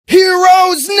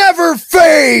Heroes never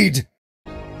fade!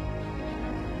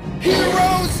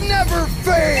 Heroes never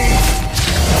fade!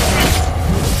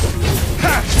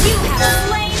 Ha! You have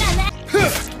slain an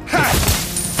Ha!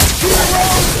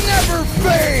 Heroes never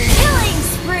fade! killing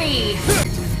spree!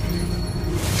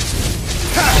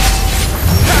 Ha!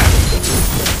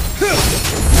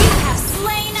 You have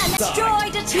slain and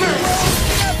destroyed a turret!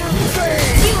 Never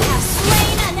fade! You have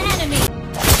slain an enemy!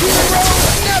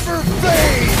 Heroes never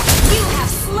fade! You have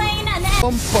slain an enemy!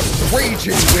 But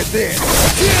raging within.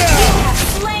 You Yeah! have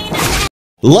slain an enemy!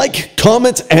 Like,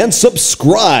 comment, and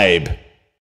subscribe.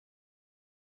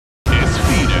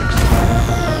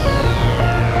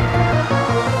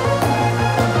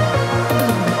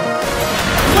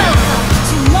 Welcome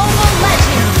to Mobile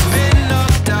Legends!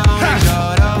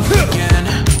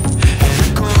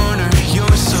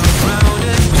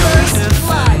 First blood!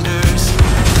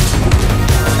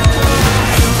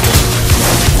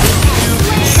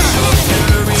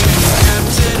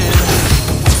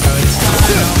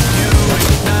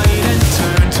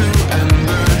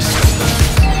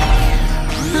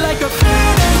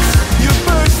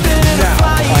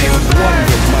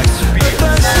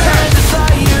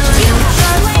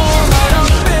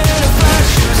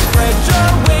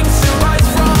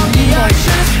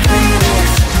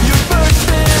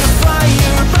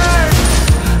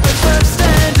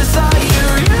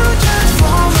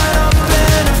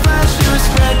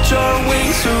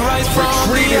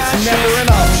 Retreat is never an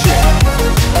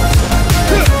option.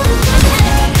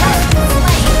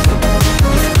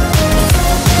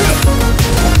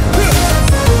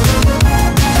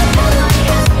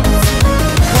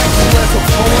 Less of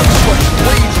poems, but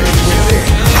raging within.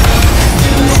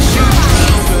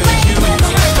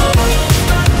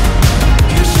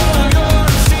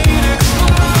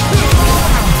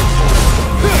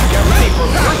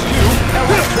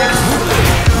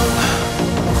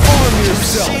 Arm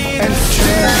yourself and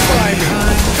stand by me.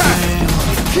 Ha!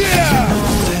 Yeah!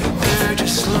 They're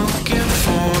just looking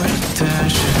for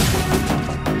attention.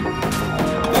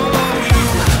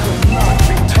 Not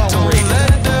be tolerated.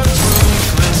 Let their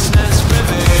ruthlessness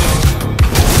prevail.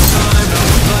 Time to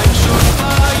light your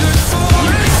fire for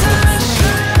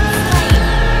ascension.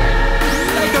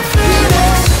 Like a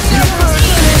phoenix, you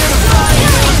burst in a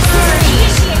fire.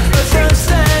 A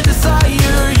thirst and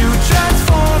desire, you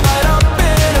transform right up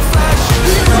in a flash. You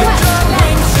spread your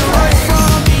wings to rise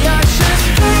from the ashes.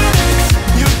 Phoenix,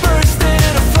 you burst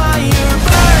in a fire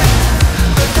burn.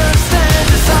 A thirst and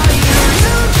desire,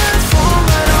 you transform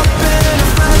right up in a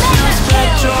flash. You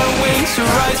spread your wings to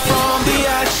rise from the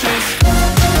ashes.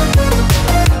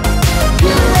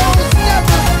 Heroes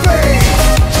never fade.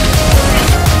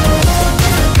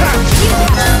 Ha! You have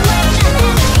slain an enemy!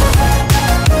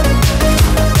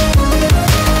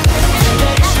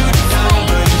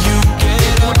 You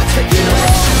get up,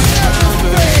 Heroes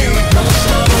never fade.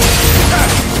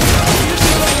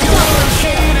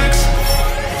 Phoenix.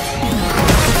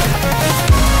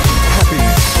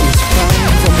 Happiness is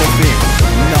found from within,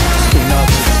 not in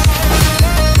others.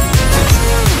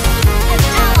 An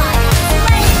ally has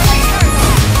slain the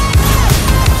turtle!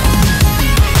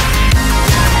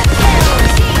 Hero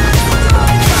team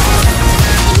destroyed!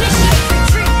 Initiate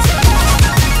retreat!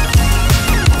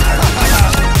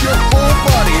 Your whole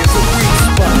body is a weak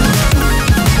spot.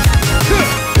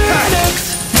 Phoenix,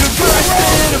 you burst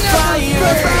in a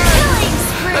fire. Killing A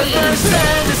spree! thirst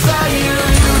and desire,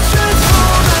 you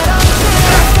transform right up in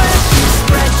a flash. You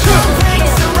spread your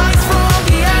wings to rise from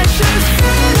the ashes.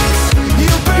 Phoenix,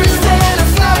 you burst in a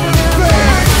fire.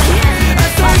 A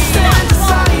thirst and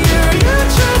desire, you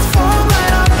transform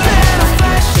right up in a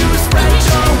flash. You spread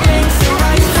your wings to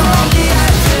rise from the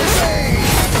ashes.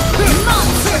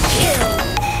 Monster kill!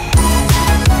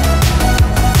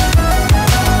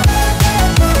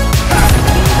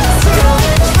 Destroy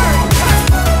the turret!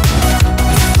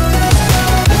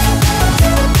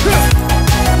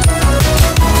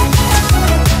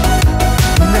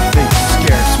 Nothing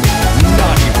scares me,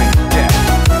 not even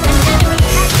death. An enemy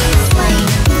has been slain!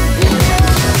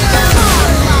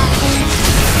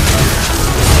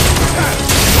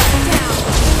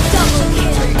 Double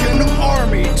kill! Take an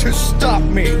army to stop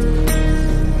me.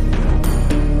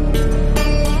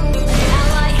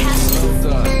 Ally has been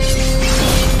Done.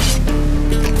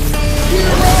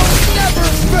 Heroes never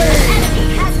fade. Enemy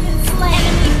has been slain!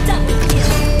 Enemy double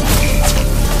kill!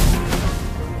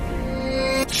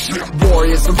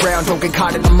 Warriors around, don't get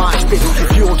caught in the mosh pit.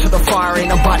 Fuel to the fire, ain't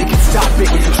nobody can stop it.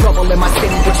 Trouble in my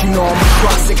city, but you know I'm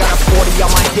across it. Got a 40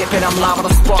 on my hip and I'm liable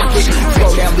to spark it.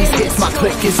 Slow down these hits, my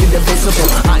click is indivisible.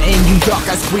 I aim you dark,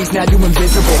 I squeeze, now you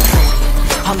invisible.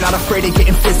 I'm not afraid of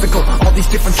getting physical. All these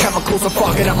different chemicals are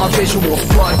fogging up my visuals.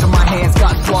 Blood to my hands,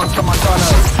 got slugs to my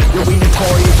gunners. Yo, we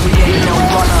notorious, we ain't no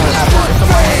runners. Blood to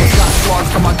my hands, got slugs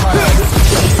to my gunners.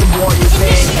 Yo, some warriors,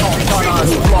 they ain't no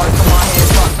gunners. Blood to my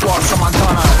hands, got slugs to my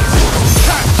gunners.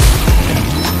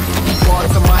 Blood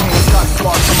to my hands, got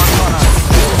slugs to my gunners.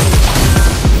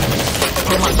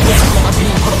 Put on my sweat, put on my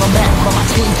beam, put on my map, put on my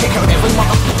team. Take out every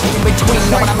motherfucker in between,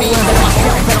 know what I mean? Put on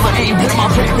myself, put on my aim, put on my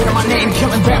rap, put on my name.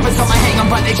 Killing rappers on my hang, I'm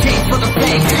by the chains for the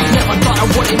fame. Never thought I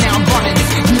would it, now I'm running.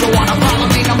 You don't wanna follow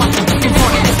me, I'm out the fucking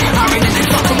running. I ran in the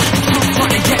trouble,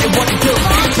 running, get it, what it do.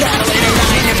 Battle it and I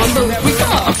ain't never lose, we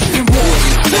come up and war.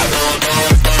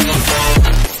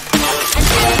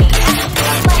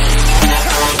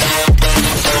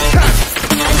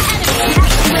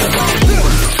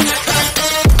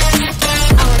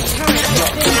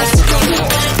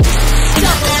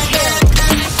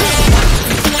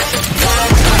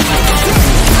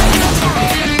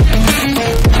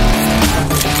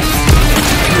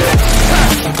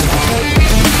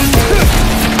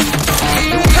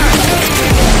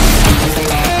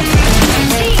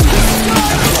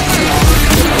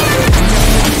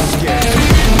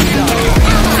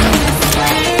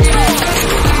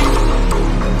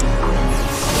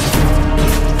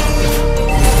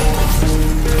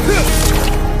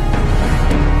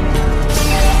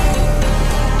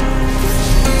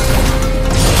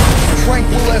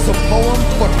 Tranquil as a poem,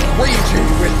 but raging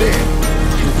within.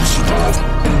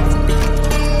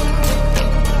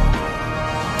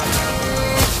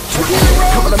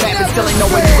 Cover the map and still ain't know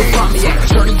where you would find me at.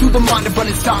 Journey through the mind of an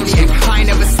insomniac. I ain't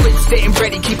never sleep, staying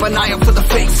ready, keep an eye out for the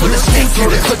fakes. For the snakes, for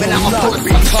the clipping out my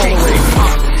bullets, I'm chasing.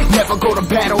 Never go to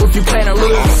battle if you plan to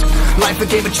lose. Life a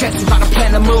game of chess, you gotta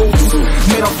plan the moves.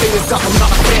 Middle fingers up, I'm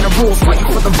not a fan of rules. Fighting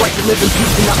for the right to live in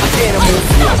peace and not like animals.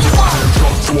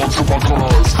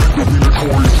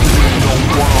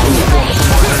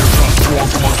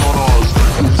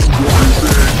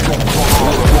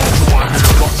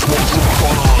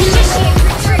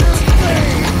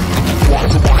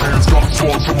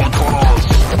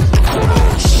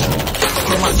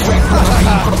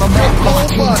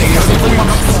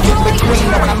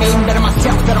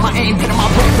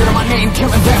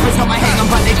 Killing rappers on my hang, I'm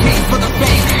by the chains for the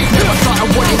fame.